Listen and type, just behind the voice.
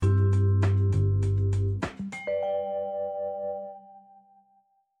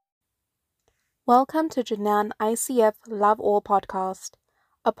Welcome to Janan ICF Love All podcast,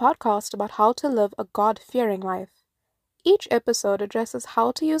 a podcast about how to live a God-fearing life. Each episode addresses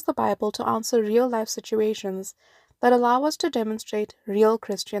how to use the Bible to answer real-life situations that allow us to demonstrate real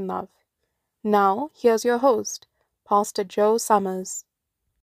Christian love. Now, here's your host, Pastor Joe Summers.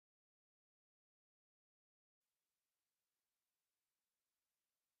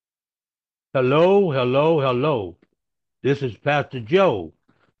 Hello. This is Pastor Joe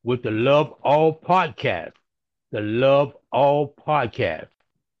with the Love All Podcast. The Love All Podcast.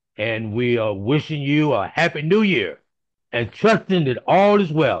 And we are wishing you a happy new year and trusting that all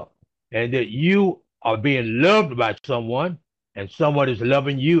is well and that you are being loved by someone and someone is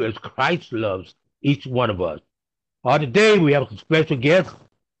loving you as Christ loves each one of us. Today we have some special guests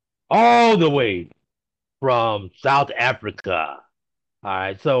all the way from South Africa. All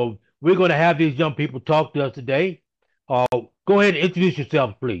right, so we're going to have these young people talk to us today. Go ahead and introduce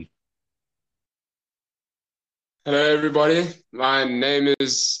yourself, please. Hello, everybody. My name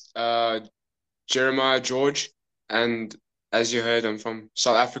is Jeremiah George, and as you heard, I'm from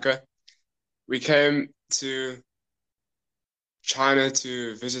South Africa. We came to China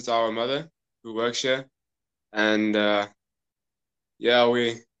to visit our mother, who works here, and we're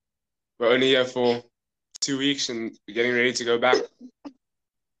only here for 2 weeks, and we're getting ready to go back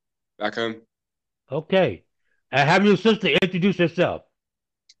home. Okay. Have your sister introduce herself.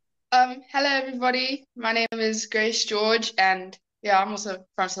 Hello, everybody. My name is Grace George, and I'm also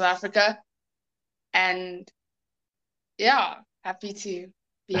from South Africa. And happy to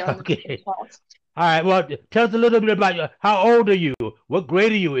be on the podcast. All right. Well, tell us a little bit about how old are you? What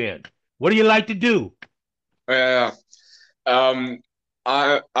grade are you in? What do you like to do? I'm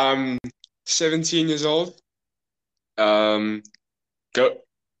 17 years old. Go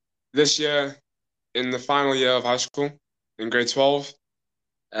this year in the final year of high school in grade 12.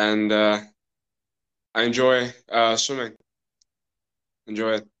 And I enjoy swimming.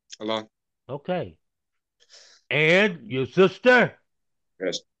 Enjoy it a lot. Okay. And your sister?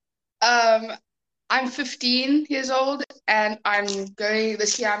 Yes. I'm 15 years old, and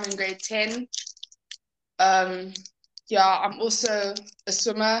this year I'm in grade 10. I'm also a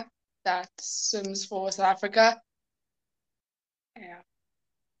swimmer that swims for South Africa. Yeah.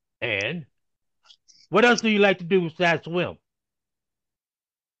 And what else do you like to do besides swim?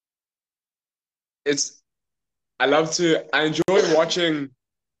 I enjoy watching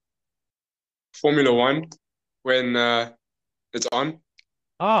Formula One when it's on.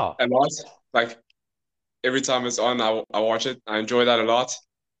 Oh. A lot. Like every time it's on, I watch it. I enjoy that a lot.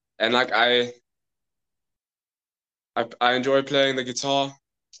 And like I enjoy playing the guitar,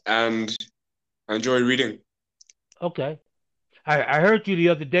 and I enjoy reading. Okay. I heard you the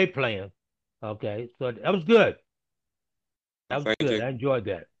other day playing. Okay, so that was good. That was good. You. I enjoyed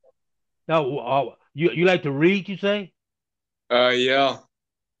that. Now, you like to read, you say? Yeah.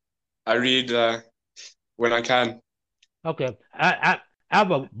 I read when I can. Okay. I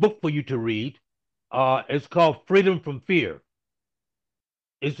have a book for you to read. It's called Freedom from Fear.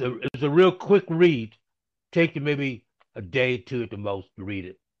 It's a real quick read. Take you maybe a day or two at the most to read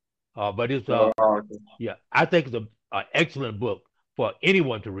it. But it's okay. I think it's an excellent book for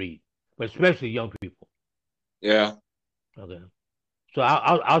anyone to read, but especially young people. Yeah. Okay. So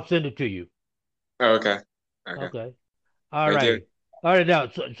I'll send it to you. Oh, okay. Okay. All right. All right. Now,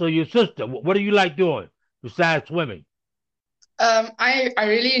 so your sister, what do you like doing besides swimming? I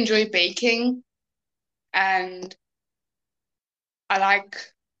really enjoy baking, and I like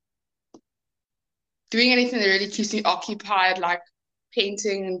doing anything that really keeps me occupied, like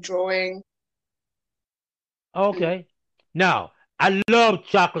painting and drawing. Okay. Now, I love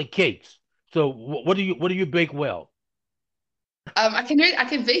chocolate cakes. So what do you bake well? I can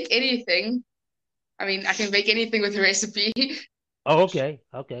bake anything. I mean, I can bake anything with a recipe. Oh, okay.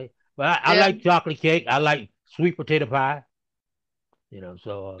 Well, I like chocolate cake. I like sweet potato pie.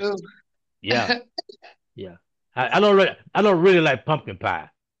 So yeah. I don't really like pumpkin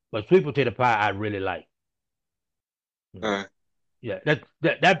pie, but sweet potato pie I really like. Yeah,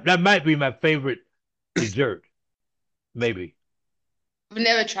 that might be my favorite dessert, maybe. I've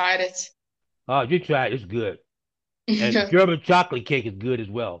never tried it. Oh, you try it. It's good. And German chocolate cake is good as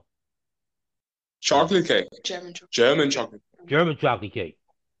well. Chocolate cake? German chocolate. German chocolate cake.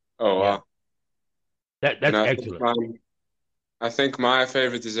 Oh, wow. That's excellent. I think my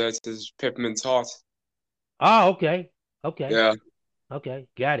favorite dessert is peppermint tart. Oh, okay. Yeah. Okay,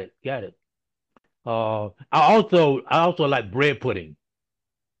 got it. I also like bread pudding.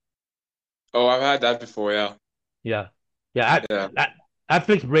 Oh, I've had that before, yeah. Yeah. I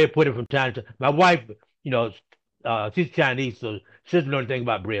fix bread pudding from time to time. My wife, she's Chinese, so she doesn't know anything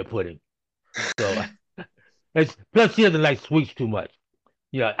about bread pudding. So it's plus she doesn't like sweets too much.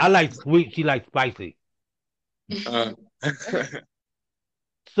 Yeah, I like sweet. She likes spicy. Uh,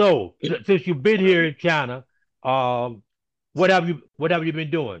 So since you've been here in China, um, what have you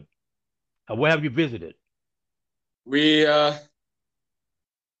been doing? Where have you visited? we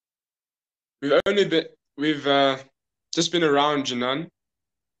we've just been around Jinan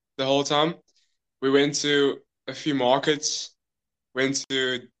the whole time. We went to a few markets, went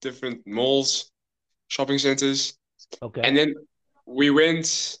to different malls, shopping centers, Okay. and then we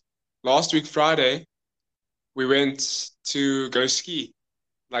went last week Friday. We went to go ski.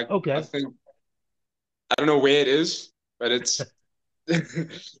 Like I Okay. think I don't know where it is, but it's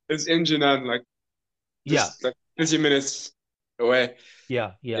it's in Jinan, like Yeah. just like 50 minutes away.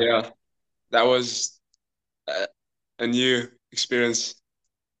 Yeah. Yeah. Yeah, that was a, a new experience.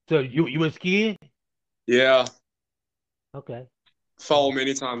 So you were skiing? Yeah, Okay. fell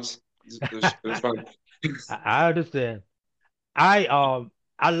many times. It was fun. I understand. I um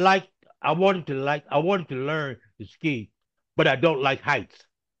I like I wanted to learn to ski, but I don't like heights.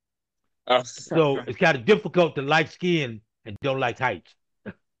 Oh, So it's kind of difficult to like skiing and don't like heights.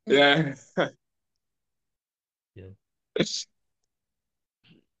 yeah. Yeah.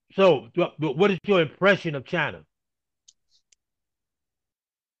 So what is your impression of China?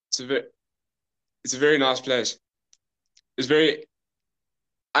 It's a very, it's a very nice place. It's very.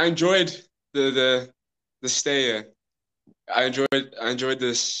 I enjoyed the the the stay here. I enjoyed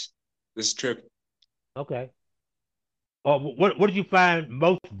this trip. Okay. What did you find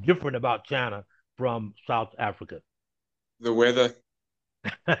most different about China from South Africa? The weather.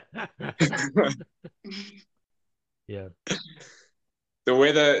 Yeah. The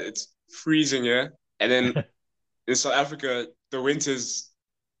weather, it's freezing here. And then in South Africa, the winters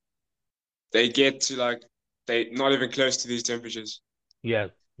they get to like they not even close to these temperatures. Yeah.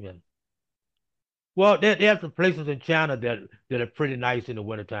 Yeah. Well, they have some places in China that are pretty nice in the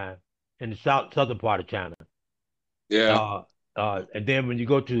wintertime in the southern part of China. Yeah. Uh, and then when you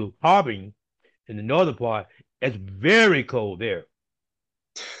go to Harbin in the northern part, it's very cold there.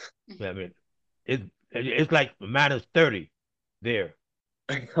 I mean, it's like -30 there.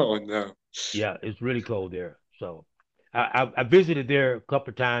 Oh no. Yeah, it's really cold there. So I visited there a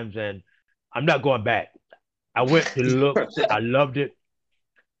couple of times, and I'm not going back. I went to look. I loved it,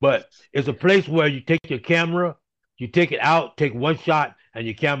 but it's a place where you take your camera, you take it out, take one shot, and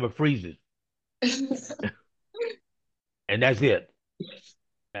your camera freezes, and that's it.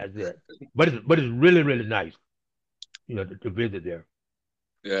 That's it. But it's really really nice, to visit there.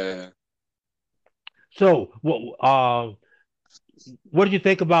 Yeah. So what did you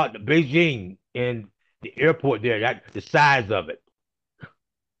think about Beijing and the airport there? The size of it.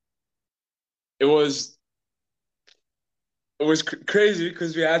 It was crazy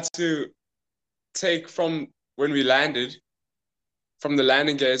because we had to take from when we landed from the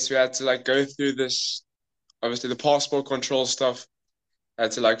landing gates. We had to like go through this obviously the passport control stuff. I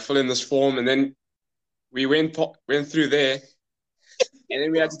had to like fill in this form, and then we went through there, and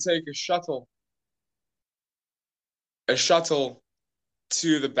then we had to take a shuttle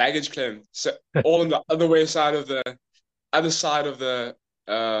to the baggage claim. So all on the other side of the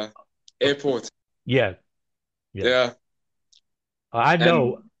airport. Yeah, yeah. Yeah, I and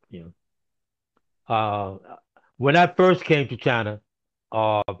know. Uh, when I first came to China,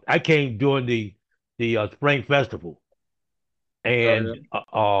 I came during the Spring Festival, yeah.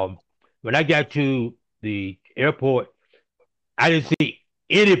 and when I got to the airport, I didn't see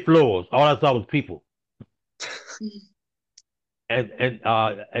any floors. All I saw was people, and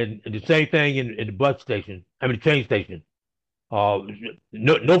the same thing in the bus station. I mean, the train station. Uh,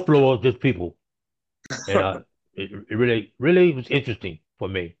 no floors, just people, and it really really was interesting for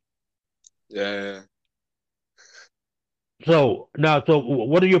me. Yeah. So now,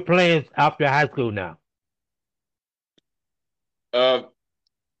 what are your plans after high school now? Uh,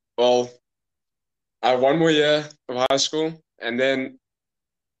 well, I have one more year of high school, and then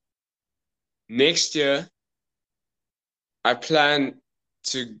next year I plan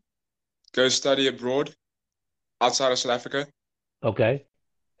to go study abroad outside of South Africa. Okay.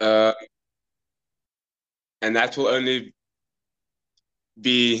 Uh, and that will only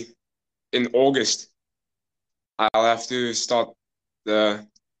be in August. I'll have to start the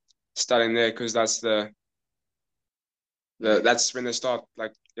studying there because that's when they start.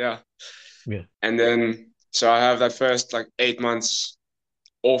 Like, yeah. Yeah. And then so I have that first like 8 months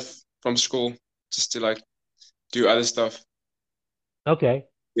off from school just to like do other stuff. Okay.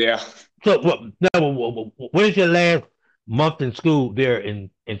 Yeah. So now, what is your last month in school there in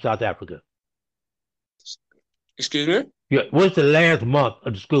South Africa? Excuse me? Yeah. What's the last month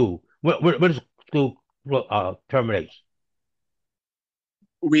of the school? When does school terminates?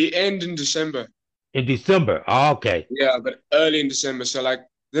 We end in December. In December. Oh, okay. Yeah, but early in December. So like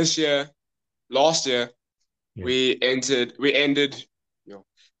this year, last year, Yeah. we ended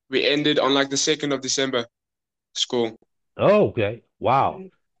on like the 2nd of December school. Oh, okay. Wow.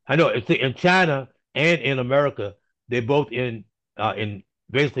 I know it's in China and in America, they both in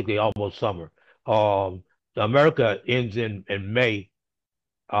basically almost summer. America ends in May,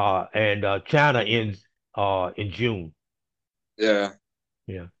 and China ends in June. Yeah.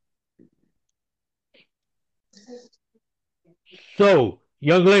 Yeah. So,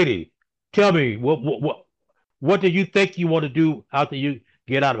 young lady, tell me what do you think you want to do after you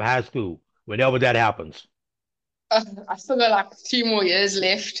get out of high school, whenever that happens? I still got like 2 more years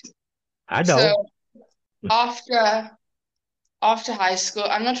left. I know. So after after high school,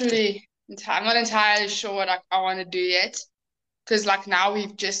 I'm not entirely sure what I want to do yet. Because like now we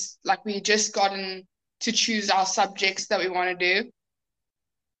just gotten to choose our subjects that we want to do.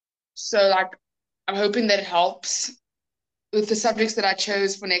 So like I'm hoping that it helps with the subjects that I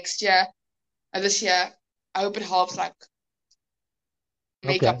chose for next year or this year. I hope it helps like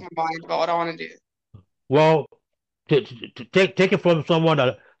make up Okay. my mind about what I want to do. Well, to take it from someone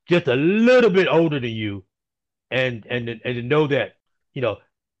just a little bit older than you, and to know that you know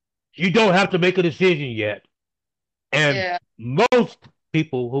you don't have to make a decision yet. And Yeah. most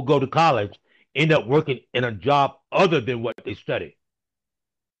people who go to college end up working in a job other than what they study.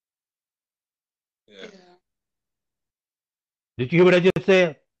 Yeah. Did you hear what I just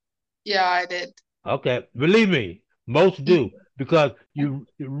said? Yeah, I did. Okay, believe me, most do because you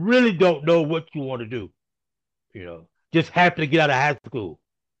really don't know what you want to do. Just happy to get out of high school,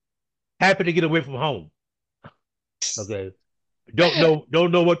 happy to get away from home. Okay, don't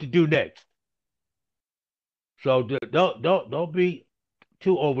know what to do next. So don't be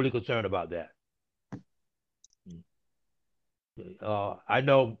too overly concerned about that. I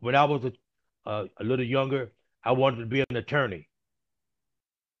know when I was a little younger, I wanted to be an attorney,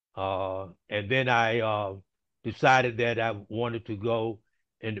 and then I decided that I wanted to go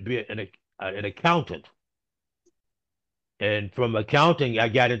and to be an accountant. And from accounting, I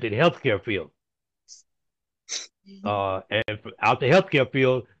got into the healthcare field. And out the healthcare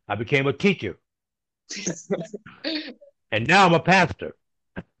field, I became a teacher, and now I'm a pastor.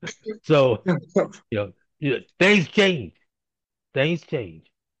 So things change. Things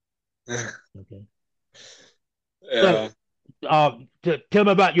change. Okay. So, Yeah. tell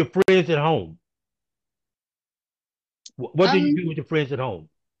me about your friends at home. What do you Um, do with your friends at home?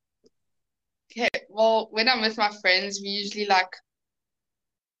 okay, well, when I'm with my friends, we usually like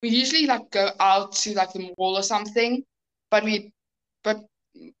go out to like the mall or something, but but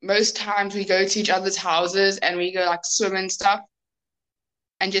most times we go to each other's houses and we go like swim and stuff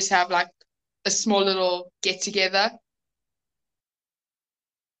and just have like a small little get together.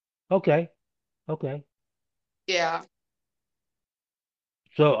 Okay. Okay. Yeah.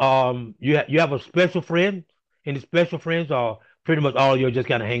 So, you have a special friend? Any special friends, or pretty much all of you just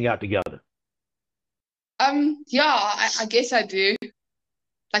kind of hang out together? Yeah, I guess I do.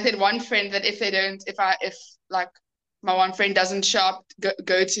 Like that one friend that if they don't, if like my one friend doesn't show up,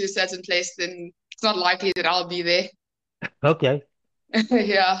 go to a certain place, then it's not likely that I'll be there. Okay.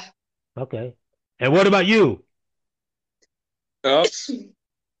 Yeah. Okay. And what about you? Uh,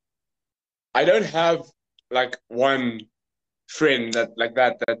 I don't have like one friend that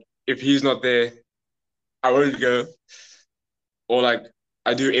if he's not there, I won't go. Or like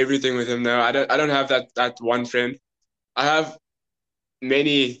I do everything with him now. I don't have that one friend. I have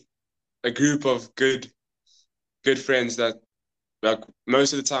many a group of good friends that like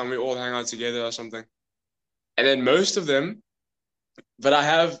most of the time we all hang out together or something. And then most of them, but I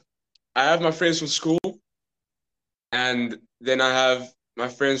have my friends from school, and then I have my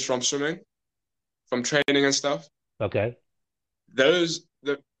friends from swimming, from training and stuff. Okay.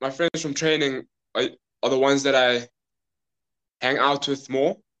 My friends from training are the ones that I hang out with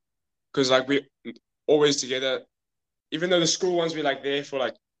more because like we always together. Even though the school ones we like there for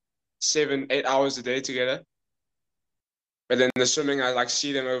like 7, 8 hours a day together, but then the swimming I like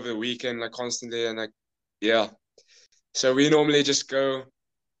see them over the weekend like constantly and like yeah. So we normally just go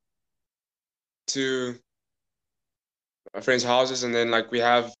to my friends' houses and then like we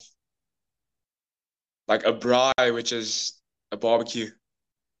have like a braai, which is a barbecue.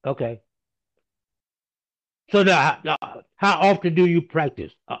 Okay. So now, how often do you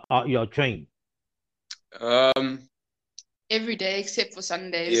practice your train? Um, Every day except for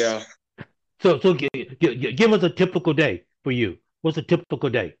Sundays. yeah. So give us a typical day for you. What's a typical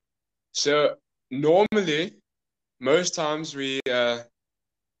day? So normally, most times we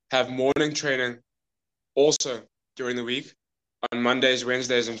have morning training also during the week on Mondays,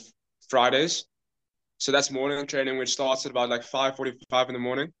 Wednesdays, and Fridays. So that's morning training, which starts at about like 5:45 in the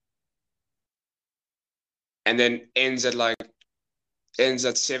morning, and then ends at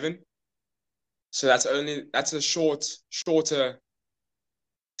 7. So that's a shorter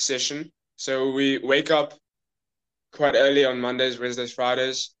session. So we wake up quite early on Mondays, Wednesdays,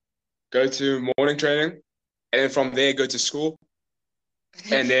 Fridays, go to morning training, and then from there go to school.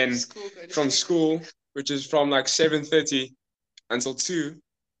 And then from school, which is from like 7:30 until 2,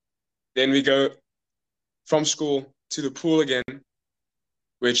 then we go from school to the pool again,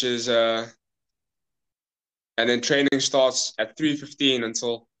 which is and then training starts at 3:15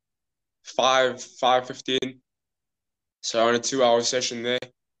 until 5:15. So on a 2-hour session there.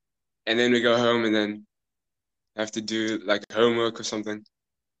 And then we go home and then have to do like homework or something.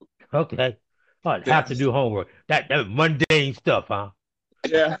 Okay. Oh, have to do homework. That mundane stuff, huh?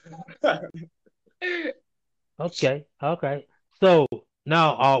 Yeah. Okay. Okay. So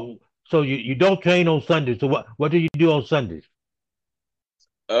now, so you don't train on Sundays. So what do you do on Sundays?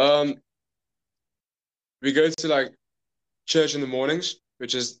 We go to like church in the mornings,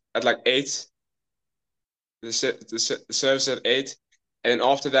 which is at like 8. The service at 8, and then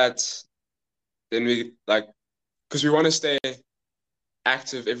after that, then we like, because we want to stay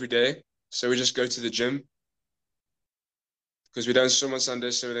active every day, so we just go to the gym because we don't swim on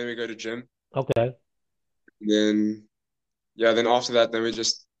Sundays, so then we go to gym. Okay. Then, yeah, then after that, then we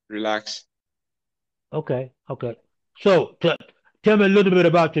just relax. Okay. Okay. So tell me a little bit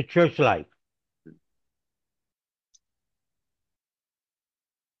about your church life.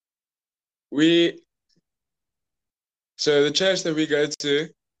 So the church that we go to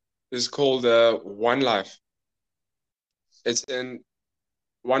is called One Life. It's in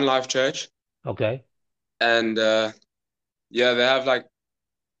One Life Church. Okay. And yeah, they have like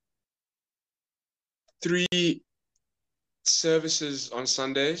 3 services on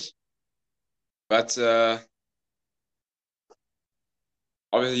Sundays, but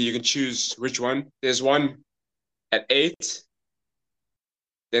obviously you can choose which one. There's one at 8,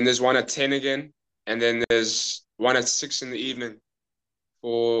 then there's one at 10 again, and then there's one at 6 in the evening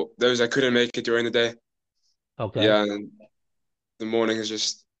for those that couldn't make it during the day. Okay. Yeah, and the morning is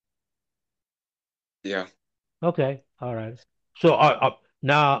just, yeah. Okay. All right. So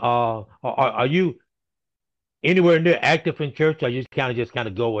now are you anywhere near active in church, or you just kind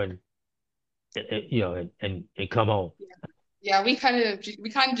of go and and come home? Yeah, we kind of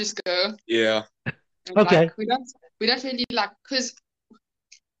just go. Yeah. And, Okay. like we don't really like, because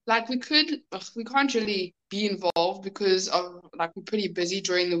like we can't really be involved because of like we're pretty busy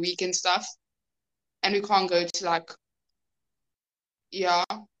during the week and stuff, and we can't go to like, yeah.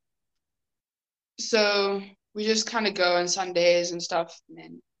 So we just kind of go on Sundays and stuff, and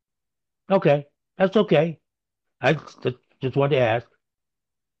then Okay. That's okay. I just wanted to ask.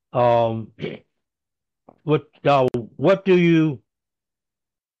 Um, what do you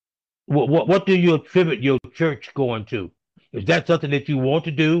what do you attribute your church going to? Is that something that you want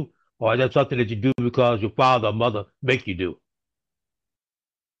to do, or is that something that you do because your father or mother make you do?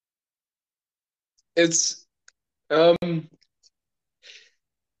 It's in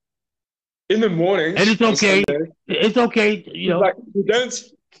the mornings. And it's on okay. Sunday, It's okay. like we don't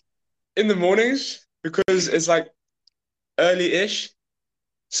in the mornings because it's like early-ish.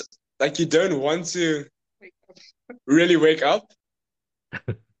 So, like you don't want to really wake up,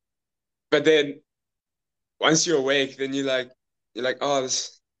 but then once you're awake, then you're like, oh,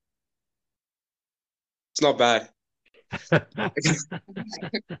 it's not bad.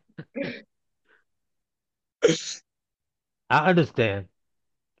 I understand.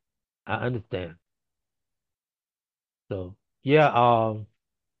 I understand. So yeah,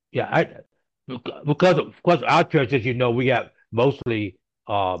 yeah, because of course our church, as you know, we have mostly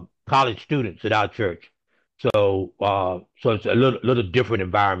college students at our church. So it's a little different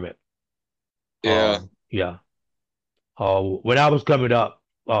environment. Yeah. Yeah. When I was coming up,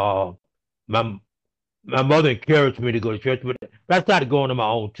 my my mother encouraged me to go to church, but I started going on my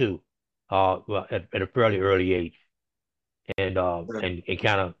own too, well, at a fairly early age, and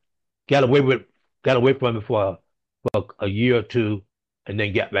kind of got away with got away from it for a year or two, and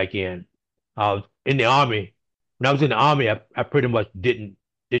then got back in. In the army. When I was in the army, I pretty much didn't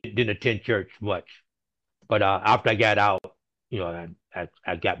attend church much, but after I got out,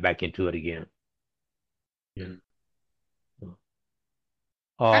 I got back into it again. Yeah.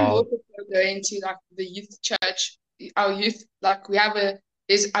 I'm more prefer going to like the youth church. Our youth, like I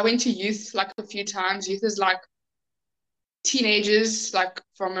went to youth like a few times. Youth is like teenagers, like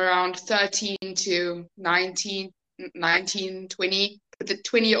from around 13 to 19, 20. the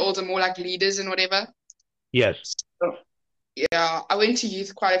 20-year-olds are more like leaders and whatever. Yes. So, yeah, I went to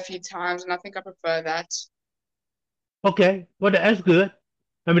youth quite a few times, and I think I prefer that. Okay. Well, that's good.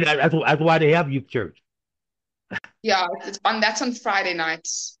 I mean, that's why they have youth church. Yeah, that's on Friday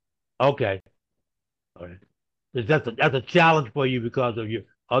nights. Okay. All right. That's a challenge for you because of your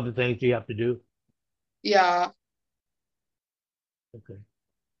other things you have to do. Yeah. Okay.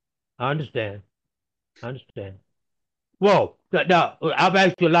 I understand. Well, now I've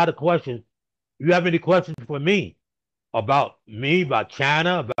asked you a lot of questions. You have any questions for me about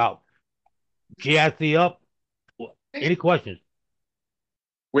China, about GICF? Any questions?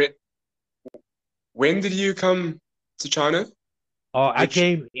 When when did you come to China? I Which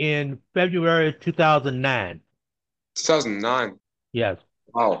came in February 2009. 2009. Yes.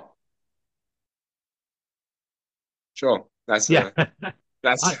 Wow. Sure. Yeah.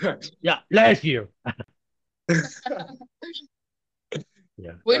 That's Yeah. Last year.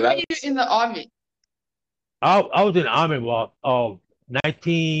 Yeah. When were you that's in the army? I was in the Army War of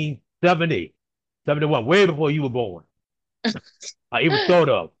 1970, 71, way before you were born. Even thought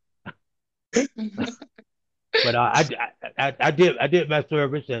of. But I did my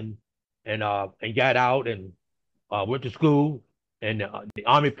service and got out and went to school, and the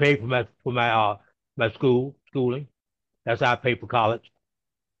Army paid for my schooling. That's how I paid for college.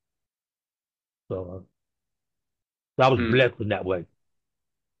 So I was Hmm, blessed in that way.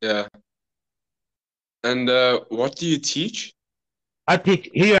 yeah. And what do you teach? I teach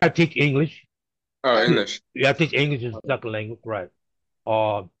English. Oh, English. Yeah, I teach English as a second language, right?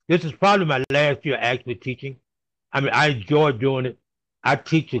 This is probably my last year actually teaching. I mean, I enjoy doing it. I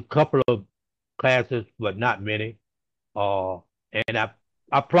teach a couple of classes, but not many. Uh, and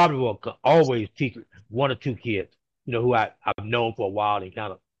I probably will always teach one or two kids, who I've known for a while and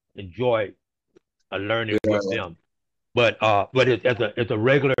kind of enjoy learning with Yeah. them. But it's a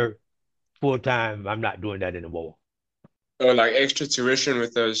regular full time. I'm not doing that anymore. Oh, like extra tuition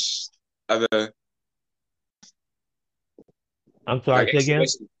with those other I'm sorry, like say extra again.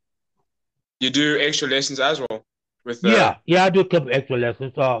 lessons. You do extra lessons as well with the Yeah, I do a couple extra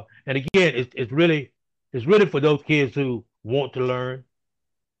lessons. And again, it's really for those kids who want to learn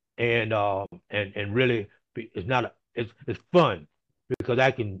and really it's not it's fun because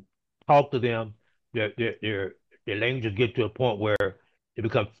I can talk to them. Their languages get to a point where they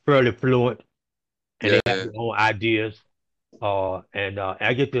become fairly fluent and yeah, they have yeah, their own ideas. And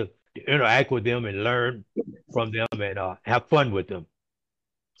I get to interact with them and learn from them and have fun with them.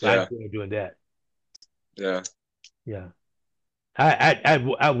 So I yeah, enjoy doing that. yeah. Yeah.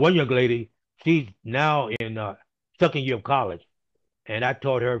 I one young lady, she's now in second year of college, and I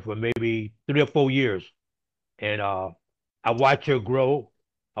taught her for maybe 3 or 4 years, and I watched her grow.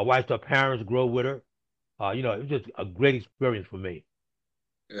 I watched her parents grow with her. It was just a great experience for me.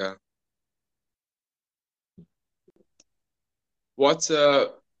 Yeah.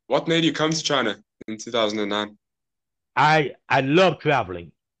 What made you come to China in 2009? I love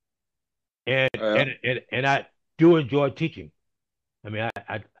traveling, and Yeah. and I do enjoy teaching. I mean,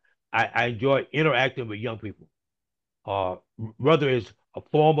 I enjoy interacting with young people. Uh, Whether it's a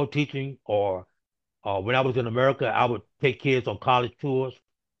formal teaching or when I was in America, I would take kids on college tours.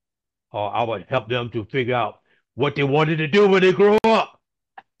 I would help them to figure out what they wanted to do when they grow up.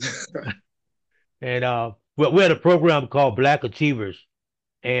 And we had a program called Black Achievers.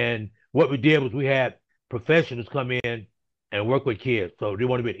 And what we did was we had professionals come in and work with kids. So they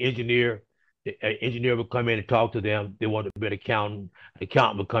want to be an engineer. The engineer would come in and talk to them. They wanted to be an accountant. The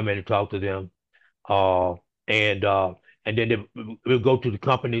accountant would come in and talk to them. Uh, and uh, and then they would go to the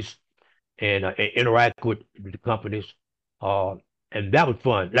companies and interact with the companies. Uh, and that was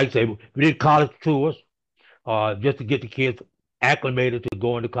fun. Like I say, we did college tours just to get the kids acclimated to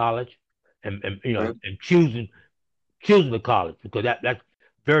going to college and choosing the college because that's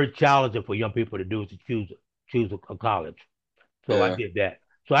very challenging for young people to do is to choose a college. So I Yeah. did that.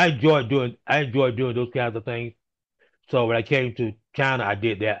 So I enjoyed doing those kinds of things. So when I came to China, I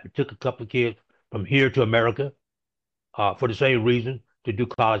did that. I took a couple of kids from here to America for the same reason to do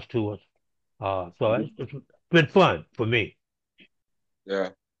college tours. So it's been fun for me. Yeah.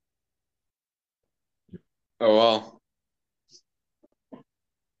 Oh wow.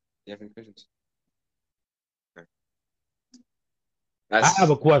 You have any questions? No. I have That's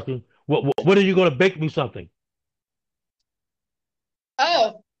a question. What are you going to bake me something?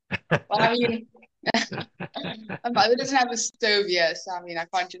 Oh, well, I mean, my mother doesn't have a stove yet, so I mean, I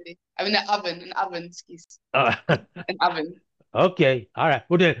can't really. I mean, excuse, Uh, an oven. okay, all right.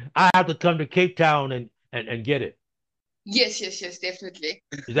 Well then, I have to come to Cape Town and get it. Yes, definitely.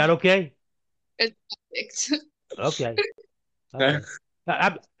 Is that okay? It's perfect. Okay, okay.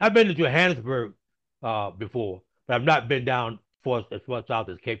 I've been to Johannesburg before, but I've not been down as far south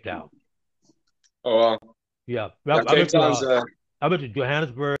as Cape Town. Oh wow. Yeah, Yeah, Cape Town's I went to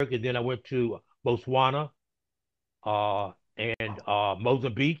Johannesburg, and then I went to Botswana, and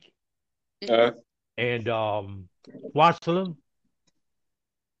Mozambique, and Swaziland.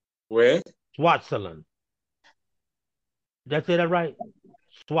 where? Swaziland. Did I say that right?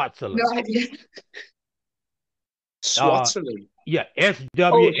 Swaziland. No idea. Swaziland. Yeah, Oh,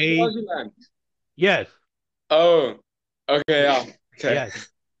 SWA. Swaziland. Yes, Oh, okay, yeah. Okay. yes.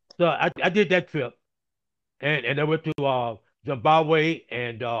 So I did that trip, and I went to Zimbabwe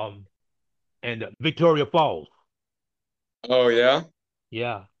and Victoria Falls. Oh yeah.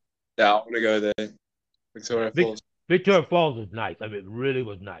 Yeah, Yeah, I want to go there. Victoria Vic, Falls. Victoria Falls was nice. I mean, it really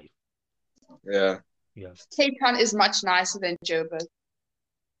was nice. Yeah. Yeah. Cape Town is much nicer than Joburg.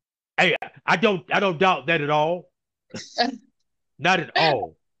 Hey, I don't doubt that at all. Not at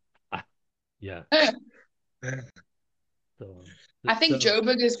all. Yeah. So, I think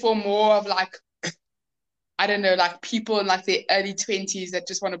Joburg is for more of like, I don't know, like people in like their early 20s that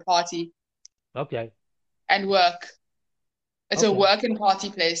just want to party okay. and work. It's a Okay. work and party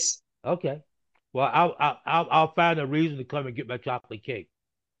place. Okay. Well, I'll find a reason to come and get my chocolate cake.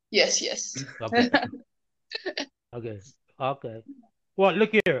 Yes, yes. Okay. Okay. Okay. Well,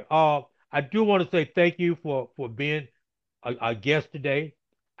 look here. I do want to say thank you for being a guest today.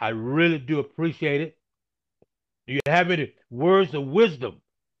 I really do appreciate it. Do you have any words of wisdom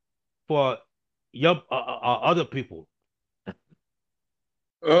for young other people?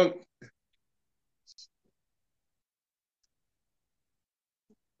 Well,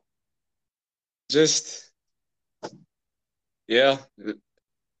 just yeah,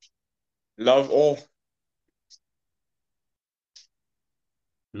 love all.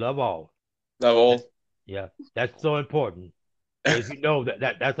 Love all. Love all. Yeah, that's so important. As you know,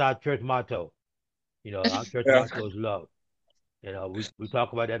 that's our church motto. You know, our church Yeah. motto is love. You know, we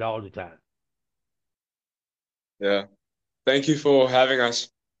talk about that all the time. Yeah. Thank you for having us.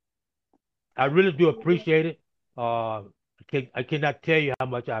 I really do appreciate it. I cannot tell you how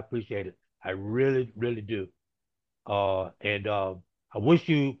much I appreciate it. I really, really do. And I wish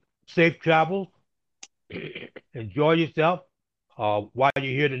you safe travels. Enjoy yourself while you're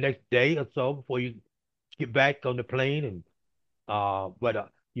here the next day or so before you get back on the plane. And but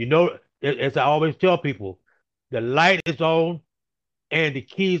you know, as I always tell people, the light is on and the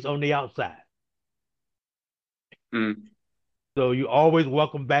key's on the outside. Mm. So you're always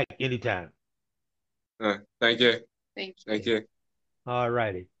welcome back anytime. Thank you. Thank you. Thank you. All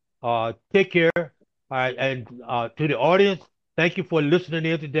righty. Take care. All right. And to the audience, thank you for listening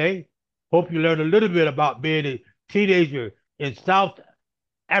in today. Hope you learned a little bit about being a teenager in South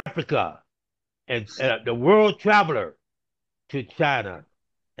Africa and the world traveler to China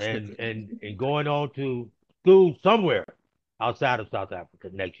and going on to school somewhere outside of South Africa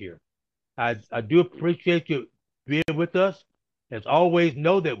next year. I do appreciate you being with us. As always,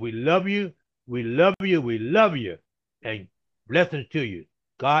 know that we love you. We love you. We love you. And blessings to you.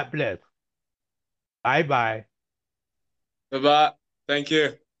 God bless. Bye bye. Bye-bye. Thank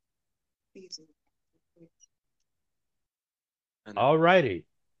you. All righty.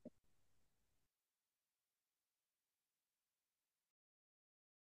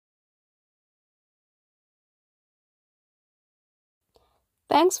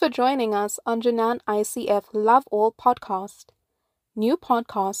 Thanks for joining us on Janan ICF Love All podcast. New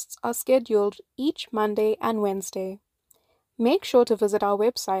podcasts are scheduled each Monday and Wednesday. Make sure to visit our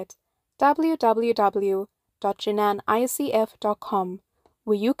website www.jananicf.com,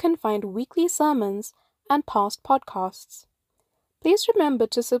 where you can find weekly sermons and past podcasts. Please remember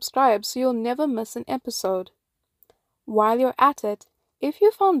to subscribe so you'll never miss an episode. While you're at it, if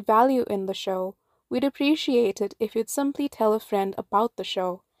you found value in the show, we'd appreciate it if you'd simply tell a friend about the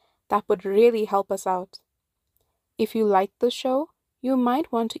show. That would really help us out. If you like the show, you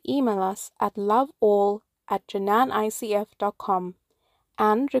might want to email us at loveall@jananicf.com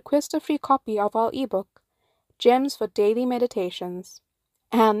and request a free copy of our ebook, Gems for Daily Meditations,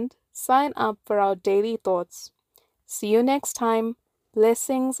 and sign up for our daily thoughts. See you next time.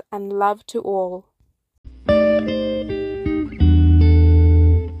 Blessings and love to all.